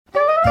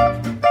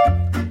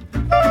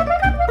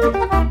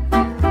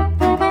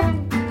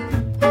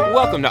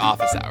Welcome to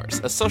Office Hours,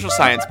 a social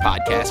science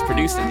podcast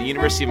produced at the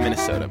University of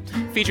Minnesota,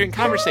 featuring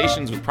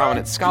conversations with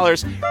prominent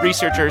scholars,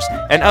 researchers,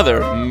 and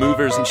other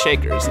movers and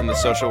shakers in the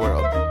social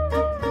world.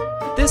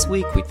 This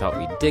week, we thought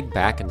we'd dig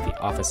back into the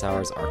Office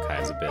Hours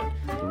archives a bit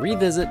and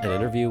revisit an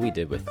interview we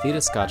did with Theda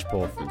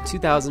Skocpol from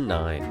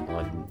 2009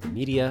 on the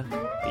media,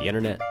 the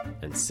internet,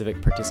 and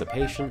civic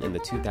participation in the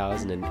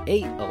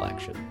 2008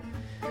 election.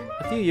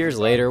 A few years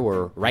later,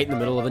 we're right in the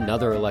middle of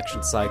another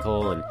election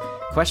cycle, and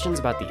questions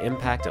about the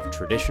impact of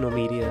traditional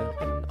media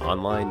and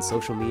online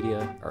social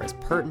media are as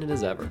pertinent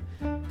as ever.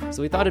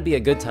 So we thought it'd be a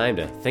good time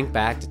to think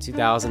back to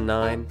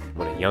 2009,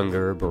 when a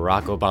younger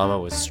Barack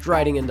Obama was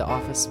striding into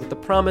office with the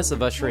promise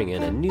of ushering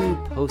in a new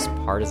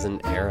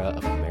post-partisan era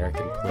of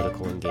American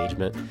political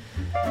engagement.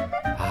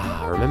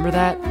 Remember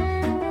that?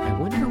 I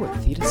wonder what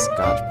Theda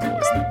Skocpol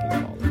is thinking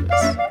of all of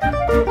this.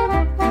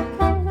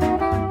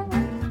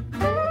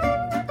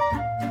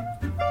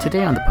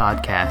 Today on the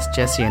podcast,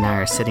 Jesse and I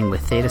are sitting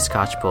with Theda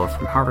Skocpol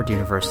from Harvard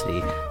University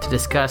to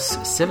discuss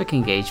civic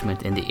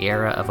engagement in the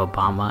era of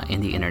Obama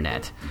and the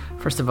internet.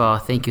 First of all,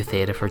 thank you,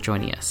 Theda, for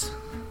joining us.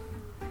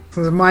 It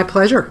was my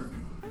pleasure.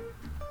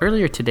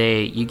 Earlier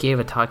today, you gave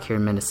a talk here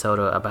in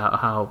Minnesota about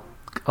how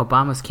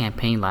Obama's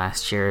campaign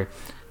last year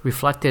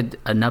reflected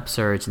an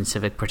upsurge in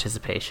civic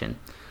participation.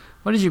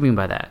 What did you mean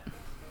by that?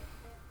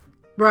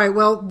 Right.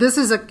 Well, this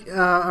is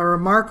a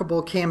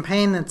remarkable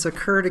campaign that's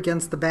occurred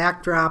against the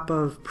backdrop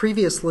of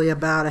previously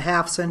about a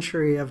half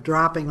century of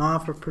dropping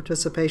off of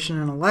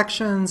participation in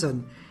elections.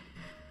 And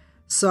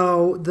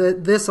so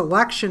this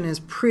election is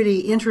pretty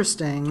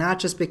interesting, not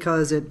just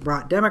because it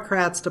brought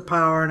Democrats to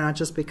power, not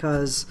just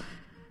because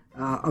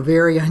a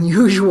very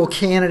unusual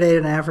candidate,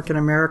 an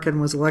African-American,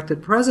 was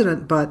elected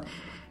president, but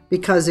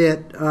because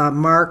it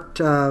marked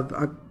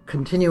a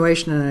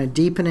continuation and a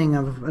deepening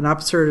of an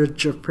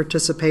upsurge of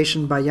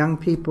participation by young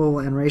people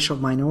and racial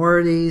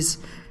minorities.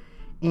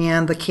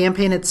 And the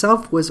campaign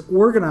itself was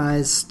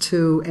organized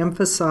to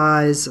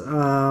emphasize,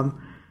 the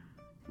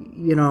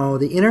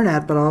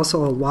internet, but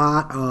also a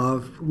lot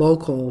of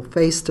local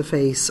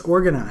face-to-face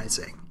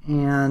organizing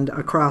and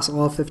across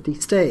all 50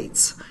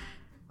 states.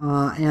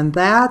 And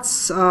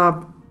that's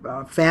a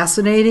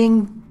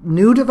fascinating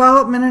new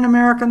development in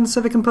American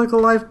civic and political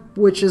life,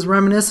 which is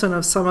reminiscent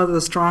of some of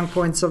the strong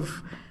points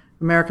of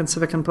American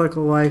civic and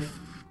political life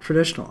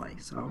traditionally.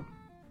 So,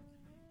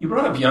 you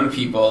brought up young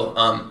people,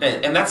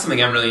 and that's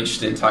something I'm really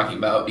interested in talking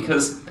about,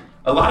 because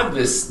a lot of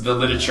this, the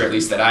literature at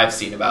least that I've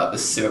seen about the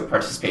civic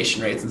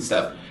participation rates and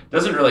stuff,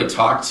 doesn't really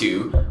talk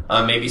to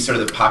maybe sort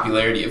of the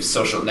popularity of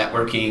social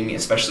networking,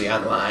 especially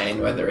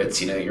online, whether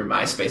it's your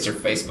MySpace or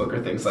Facebook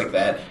or things like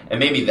that, and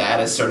maybe that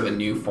is sort of a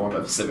new form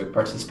of civic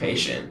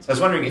participation. So I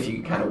was wondering if you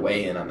could kind of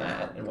weigh in on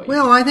that. And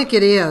I think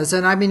it is,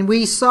 and I mean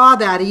we saw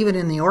that even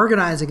in the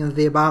organizing of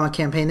the Obama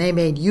campaign. They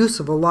made use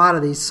of a lot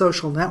of these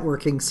social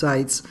networking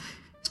sites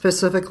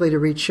specifically to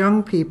reach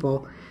young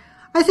people.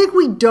 I think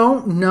we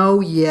don't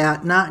know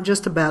yet, not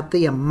just about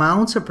the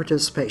amounts of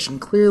participation.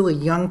 Clearly,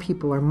 young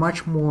people are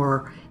much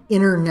more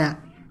internet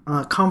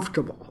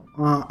comfortable,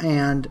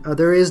 and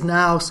there is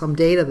now some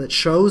data that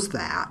shows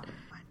that.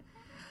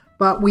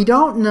 But we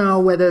don't know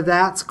whether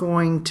that's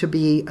going to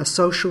be a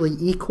socially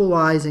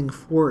equalizing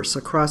force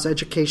across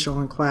educational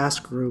and class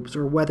groups,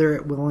 or whether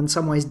it will in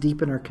some ways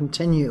deepen or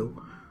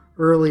continue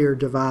earlier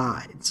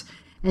divides.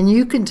 And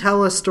you can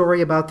tell a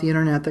story about the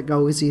internet that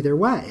goes either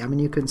way. I mean,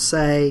 you can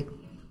say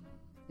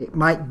it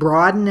might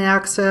broaden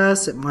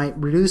access, it might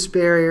reduce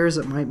barriers,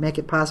 it might make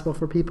it possible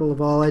for people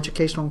of all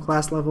educational and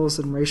class levels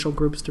and racial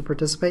groups to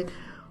participate.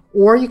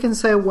 Or you can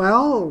say,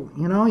 well,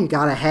 you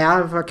got to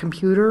have a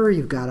computer,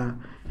 if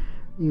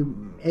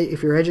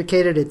you're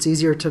educated, it's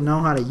easier to know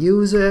how to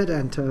use it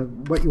and to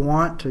what you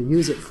want to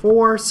use it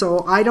for.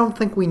 So I don't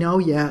think we know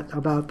yet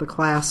about the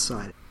class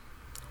side.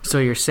 So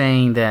you're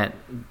saying that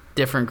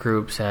different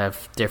groups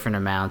have different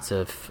amounts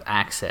of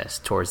access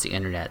towards the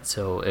internet.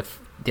 So if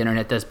the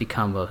internet does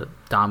become a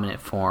dominant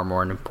form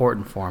or an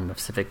important form of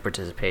civic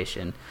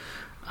participation,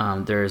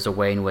 there is a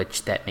way in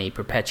which that may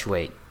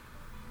perpetuate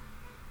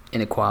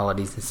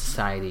inequalities in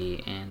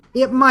society. And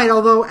it might,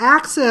 although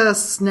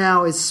access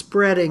now is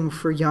spreading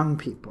for young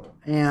people,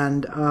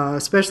 and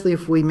especially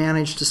if we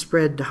manage to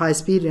spread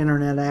high-speed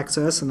internet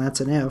access, and that's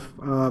an if,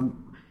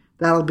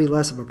 that'll be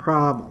less of a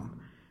problem.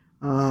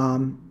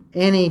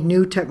 Any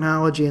new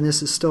technology, and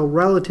this is still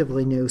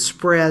relatively new,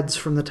 spreads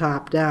from the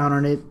top down,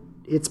 and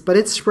it's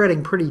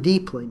spreading pretty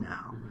deeply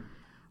now.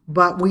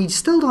 But we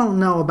still don't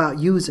know about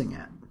using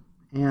it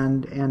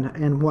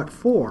and what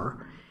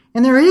for.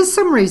 And there is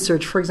some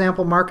research, for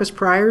example, Marcus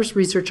Pryor's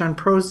research on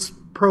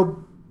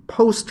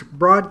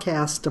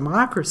post-broadcast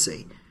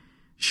democracy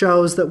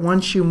shows that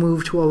once you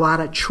move to a lot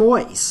of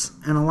choice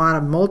and a lot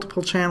of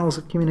multiple channels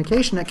of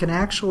communication, it can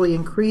actually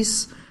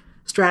increase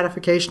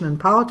stratification in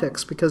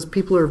politics, because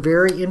people who are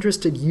very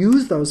interested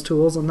use those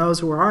tools, and those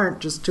who aren't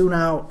just tune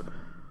out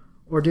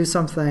or do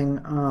something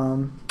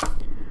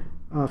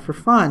for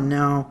fun.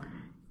 Now,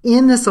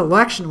 in this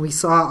election, we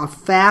saw a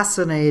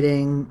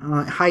fascinating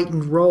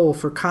heightened role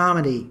for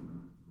comedy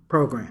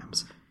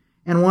programs.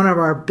 And one of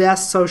our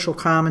best social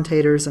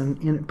commentators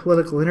and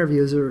political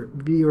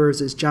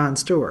viewers is Jon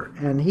Stewart,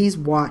 and he's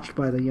watched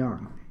by the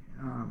young.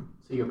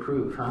 So you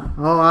approve, huh?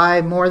 Oh,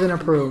 I more than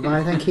approve.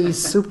 I think he's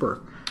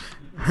super.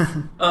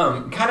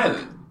 Kind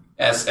of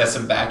as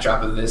some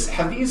backdrop of this,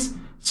 have these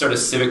sort of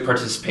civic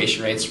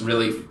participation rates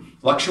really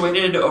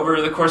fluctuated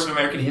over the course of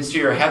American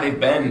history, or have they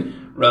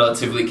been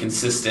relatively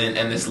consistent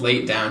and this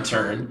late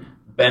downturn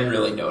been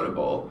really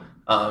notable?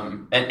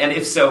 And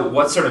if so,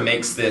 what sort of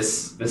makes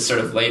this sort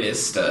of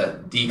latest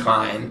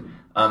decline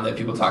that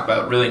people talk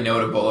about really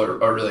notable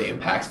or really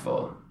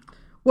impactful?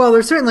 Well,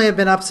 there certainly have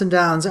been ups and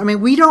downs. I mean,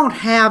 we don't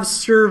have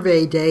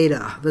survey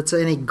data that's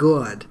any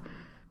good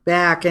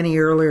back any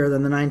earlier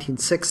than the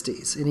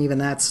 1960s, and even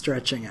that's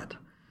stretching it.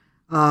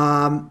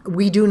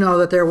 We do know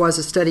that there was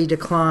a steady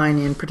decline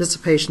in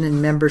participation in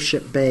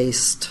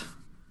membership-based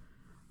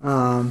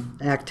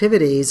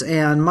activities,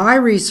 and my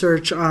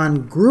research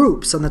on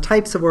groups and the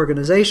types of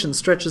organizations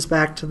stretches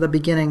back to the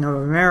beginning of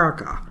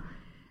America.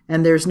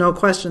 And there's no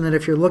question that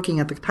if you're looking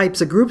at the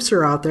types of groups that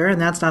are out there,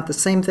 and that's not the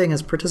same thing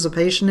as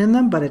participation in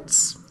them, but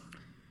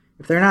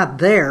if they're not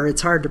there,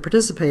 it's hard to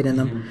participate in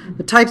them. Mm-hmm.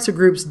 The types of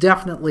groups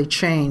definitely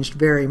changed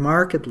very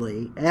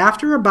markedly.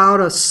 After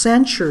about a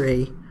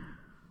century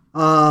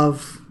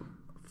of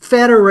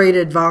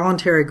federated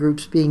voluntary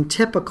groups being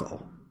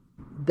typical,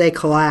 they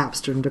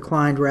collapsed and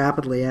declined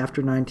rapidly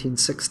after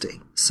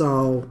 1960.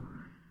 So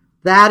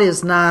that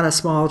is not a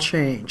small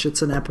change.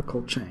 It's an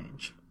epochal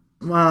change.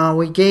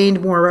 We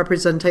gained more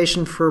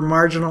representation for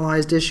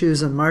marginalized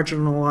issues and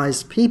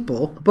marginalized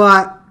people,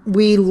 but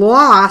we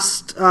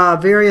lost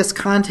various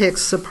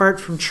contexts apart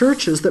from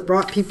churches that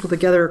brought people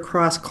together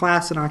across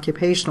class and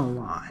occupational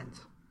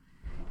lines.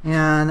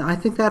 And I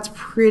think that's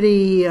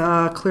pretty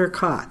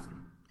clear-cut.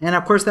 And,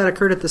 of course, that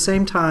occurred at the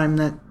same time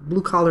that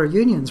blue-collar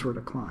unions were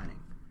declining.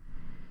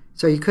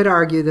 So you could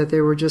argue that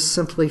there were just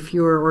simply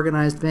fewer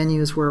organized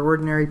venues where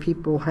ordinary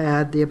people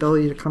had the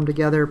ability to come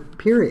together,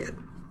 period.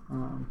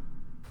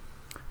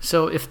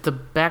 So if the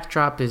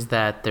backdrop is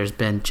that there's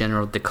been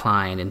general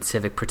decline in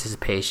civic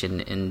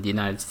participation in the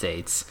United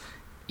States,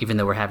 even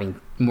though we're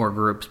having more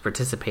groups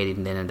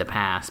participating than in the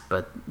past,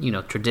 but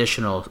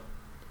traditional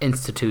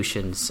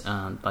institutions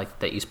like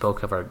that you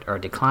spoke of are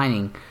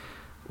declining,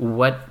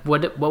 what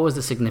was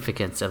the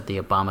significance of the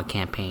Obama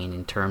campaign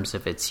in terms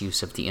of its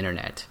use of the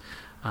internet?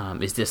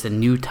 Is this a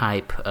new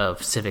type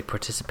of civic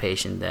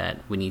participation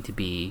that we need to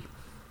be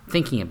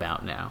thinking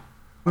about now?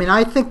 I mean,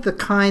 I think the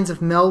kinds of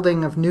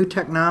melding of new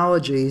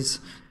technologies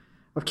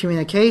of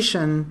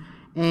communication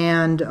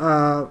and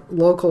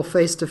local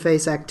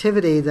face-to-face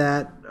activity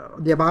that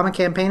the Obama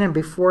campaign and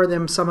before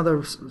them some of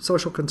the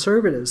social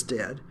conservatives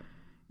did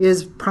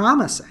is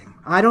promising.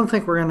 I don't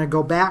think we're going to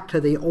go back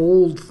to the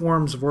old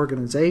forms of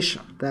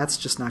organization. That's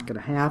just not going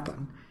to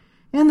happen.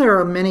 And there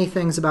are many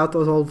things about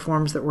those old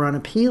forms that were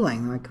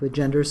unappealing, like the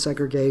gender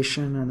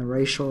segregation and the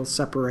racial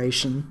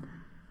separation.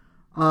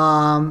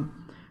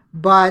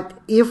 But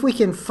if we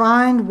can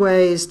find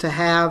ways to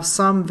have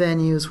some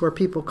venues where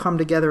people come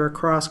together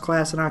across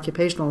class and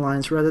occupational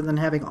lines rather than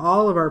having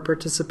all of our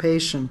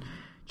participation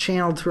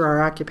channeled through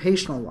our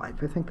occupational life,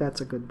 I think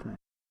that's a good thing.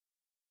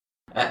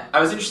 I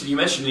was interested, you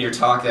mentioned in your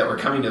talk that we're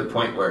coming to a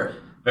point where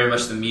very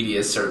much the media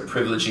is sort of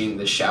privileging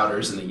the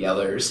shouters and the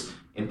yellers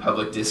in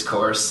public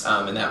discourse,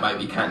 and that might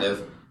be kind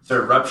of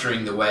sort of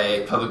rupturing the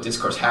way public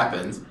discourse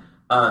happens.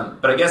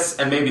 But I guess,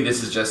 and maybe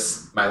this is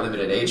just my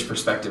limited age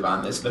perspective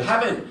on this, but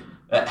haven't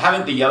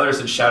the yellers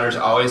and shouters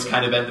always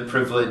kind of been the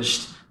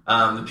privileged,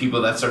 the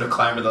people that sort of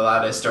clamor the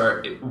loudest,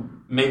 or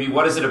maybe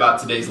what is it about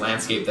today's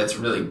landscape that's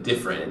really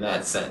different in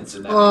that sense?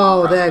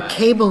 The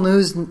cable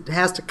news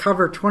has to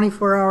cover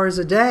 24 hours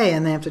a day,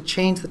 and they have to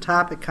change the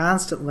topic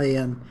constantly,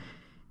 and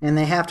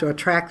they have to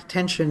attract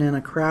attention in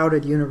a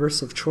crowded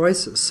universe of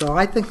choices. So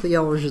I think the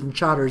yellers and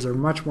shouters are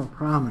much more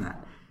prominent.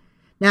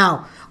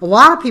 Now, a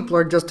lot of people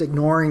are just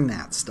ignoring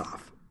that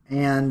stuff,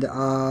 and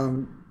I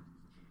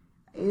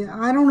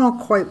don't know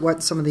quite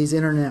what some of these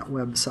internet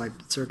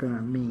websites are going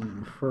to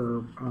mean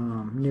for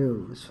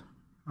news.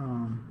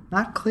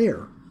 Not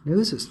clear.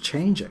 News is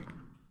changing.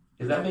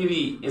 Is that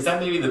maybe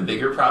the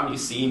bigger problem you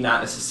see?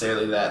 Not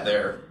necessarily that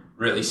they're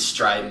really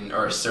strident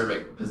or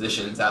acerbic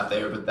positions out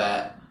there, but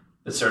that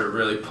the sort of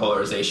really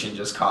polarization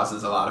just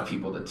causes a lot of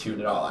people to tune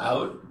it all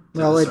out.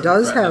 Well, it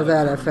does have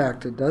that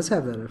effect. It does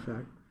have that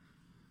effect.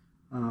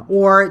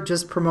 Or it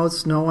just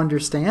promotes no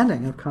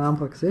understanding of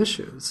complex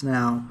issues.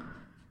 Now,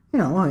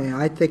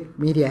 I think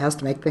media has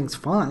to make things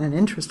fun and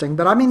interesting.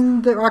 But, I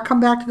come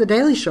back to The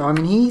Daily Show.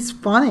 He's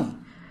funny,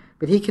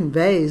 but he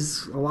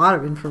conveys a lot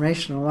of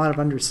information, a lot of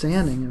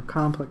understanding of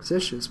complex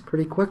issues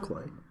pretty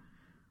quickly.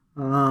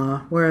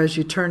 Whereas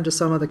you turn to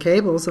some of the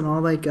cables and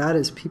all they got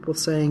is people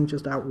saying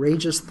just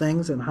outrageous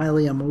things in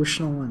highly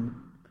emotional and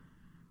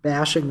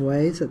bashing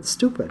ways. It's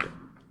stupid.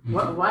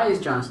 Why is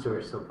Jon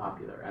Stewart so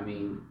popular?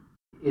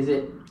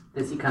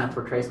 Does he kind of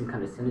portray some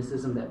kind of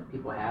cynicism that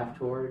people have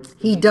towards?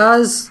 He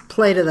does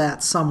play to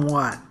that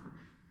somewhat,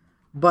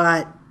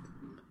 but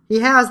he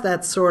has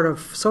that sort of,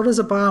 so does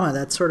Obama,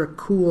 that sort of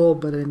cool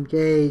but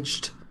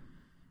engaged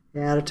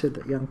attitude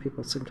that young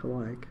people seem to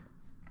like.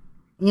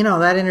 You know,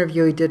 that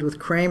interview he did with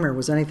Kramer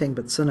was anything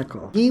but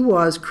cynical. He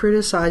was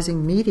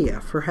criticizing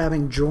media for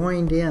having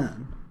joined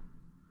in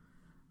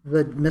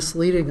the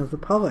misleading of the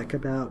public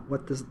about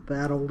what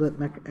that old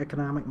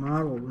economic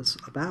model was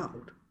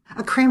about.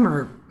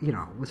 Kramer,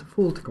 was a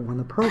fool to go on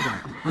the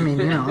program.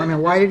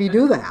 Why did he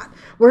do that?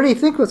 What did he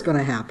think was going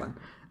to happen?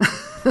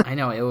 I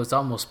know, it was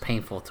almost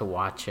painful to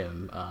watch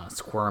him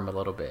squirm a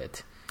little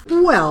bit.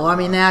 Well,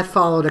 that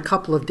followed a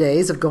couple of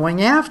days of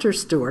going after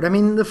Stewart.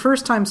 The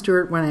first time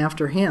Stewart went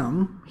after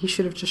him, he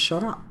should have just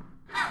shut up.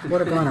 Would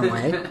have gone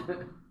away.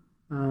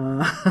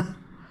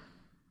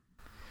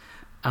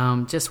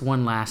 Just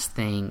one last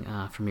thing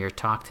from your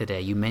talk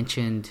today. You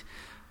mentioned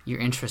you're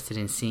interested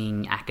in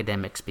seeing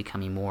academics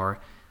becoming more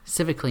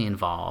civically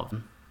involved,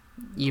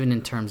 even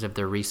in terms of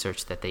the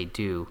research that they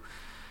do.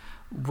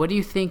 What do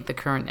you think the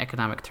current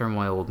economic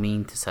turmoil will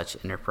mean to such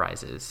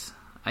enterprises?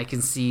 I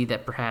can see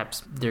that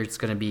perhaps there's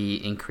going to be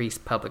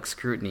increased public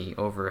scrutiny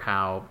over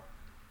how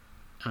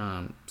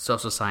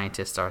social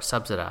scientists are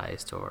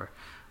subsidized or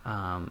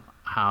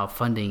how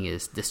funding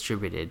is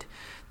distributed.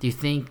 Do you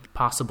think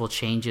possible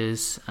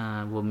changes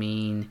will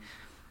mean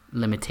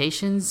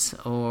limitations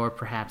or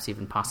perhaps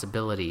even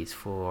possibilities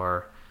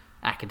for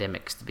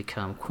academics to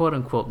become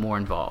quote-unquote more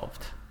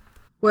involved?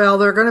 Well,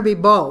 they're going to be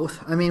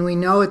both. We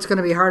know it's going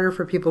to be harder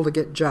for people to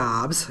get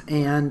jobs,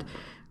 and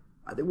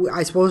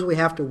I suppose we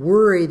have to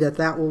worry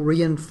that will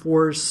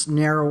reinforce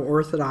narrow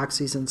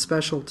orthodoxies and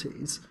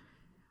specialties.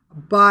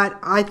 But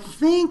I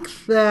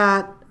think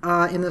that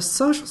in the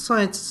social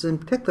sciences in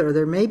particular,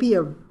 there may be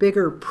a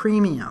bigger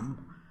premium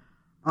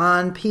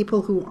on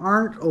people who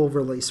aren't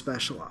overly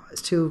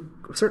specialized, who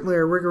certainly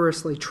are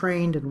rigorously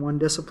trained in one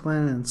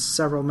discipline and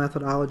several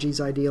methodologies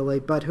ideally,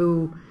 but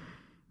who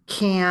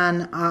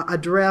can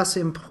address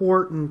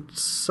important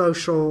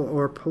social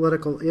or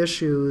political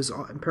issues,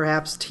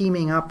 perhaps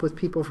teaming up with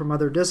people from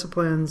other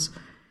disciplines.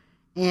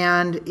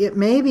 And it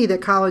may be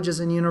that colleges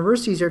and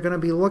universities are going to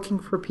be looking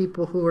for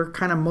people who are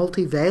kind of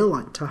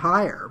multivalent to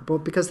hire,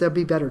 both because they'll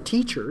be better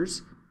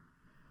teachers.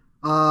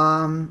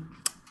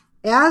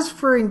 As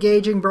for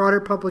engaging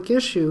broader public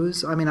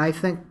issues, I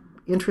think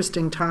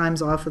interesting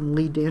times often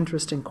lead to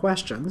interesting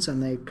questions,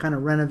 and they kind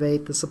of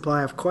renovate the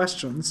supply of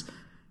questions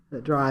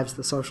that drives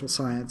the social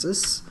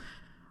sciences.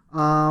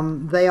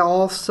 They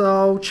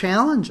also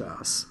challenge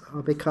us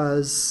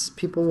because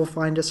people will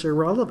find us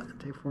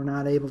irrelevant if we're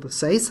not able to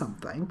say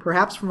something,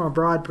 perhaps from a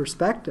broad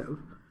perspective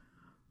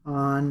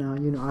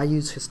on, I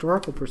use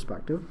historical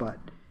perspective, but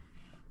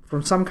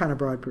from some kind of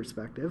broad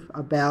perspective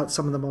about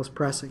some of the most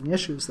pressing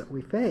issues that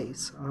we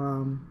face.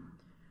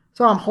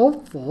 So I'm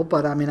hopeful,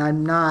 but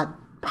I'm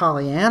not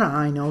Pollyanna.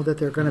 I know that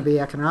there are going to be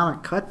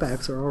economic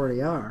cutbacks, there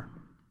already are.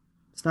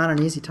 It's not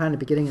an easy time to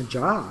be getting a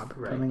job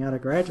coming out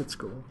of graduate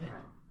school. Yeah.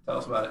 Tell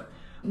us about it.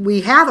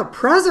 We have a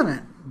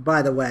president,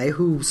 by the way,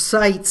 who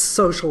cites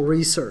social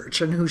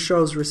research and who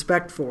shows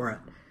respect for it.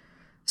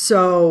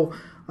 So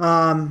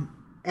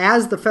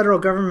as the federal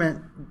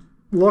government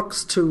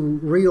looks to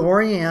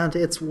reorient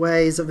its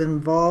ways of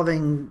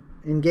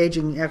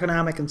engaging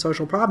economic and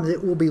social problems,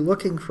 it will be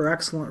looking for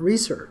excellent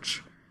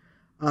research.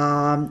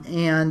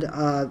 And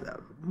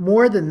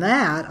more than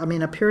that,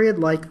 a period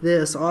like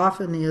this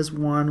often is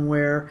one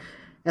where,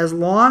 as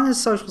long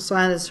as social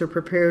scientists are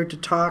prepared to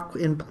talk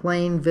in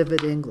plain,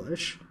 vivid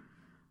English,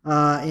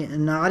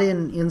 and not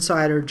in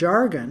insider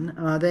jargon,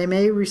 they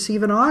may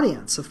receive an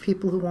audience of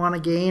people who want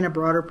to gain a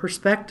broader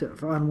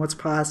perspective on what's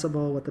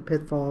possible, what the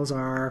pitfalls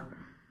are,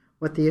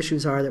 what the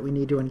issues are that we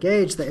need to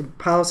engage. The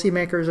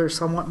policymakers are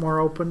somewhat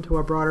more open to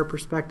a broader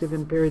perspective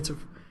in periods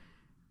of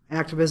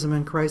activism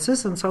and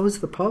crisis, and so is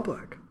the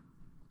public.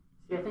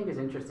 I think it's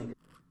interesting.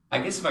 I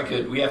guess if I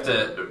could, we have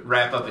to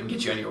wrap up and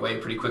get you on your way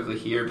pretty quickly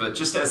here, but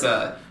just as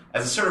a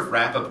sort of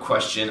wrap-up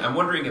question, I'm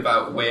wondering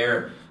about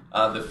where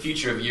the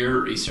future of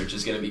your research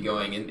is going to be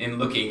going in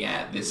looking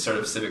at this sort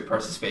of civic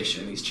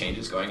participation and these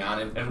changes going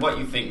on, and what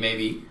you think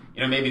maybe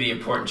the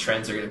important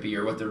trends are going to be,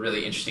 or what the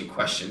really interesting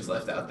questions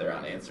left out there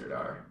unanswered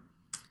are.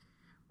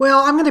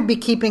 Well, I'm going to be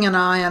keeping an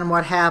eye on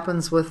what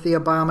happens with the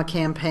Obama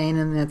campaign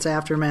and its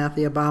aftermath,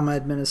 the Obama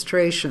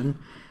administration.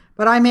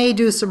 But I may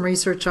do some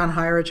research on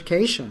higher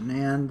education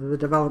and the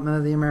development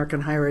of the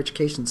American higher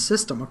education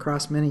system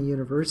across many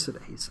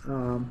universities.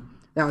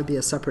 That would be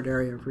a separate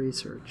area of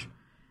research.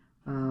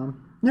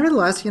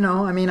 Nevertheless,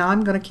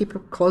 I'm going to keep a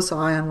close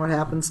eye on what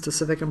happens to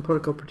civic and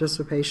political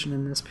participation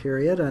in this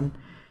period, and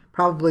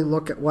probably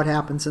look at what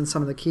happens in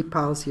some of the key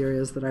policy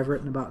areas that I've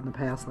written about in the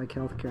past, like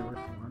healthcare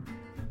reform.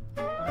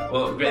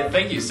 Well, great.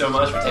 Thank you so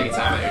much for taking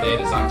time out of your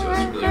day to talk to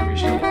us. Really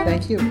appreciate it.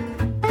 Thank you.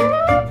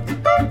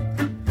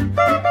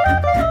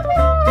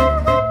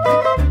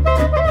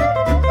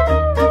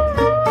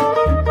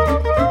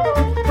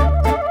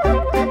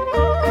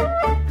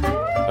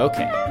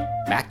 Okay,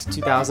 back to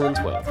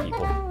 2012,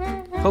 people.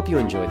 Hope you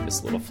enjoyed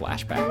this little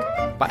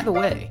flashback. By the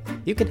way,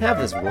 you can have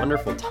this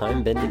wonderful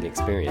time-bending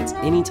experience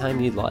anytime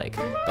you'd like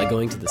by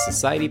going to the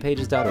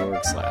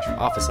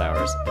societypages.org/office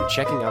hours and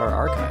checking out our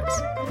archives.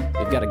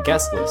 We've got a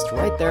guest list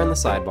right there in the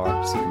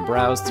sidebar, so you can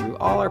browse through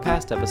all our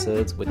past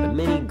episodes with the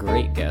many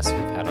great guests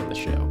we've had on the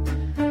show.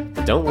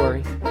 But don't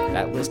worry,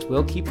 that list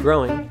will keep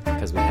growing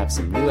because we have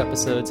some new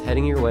episodes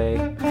heading your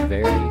way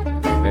very,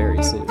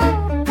 very soon.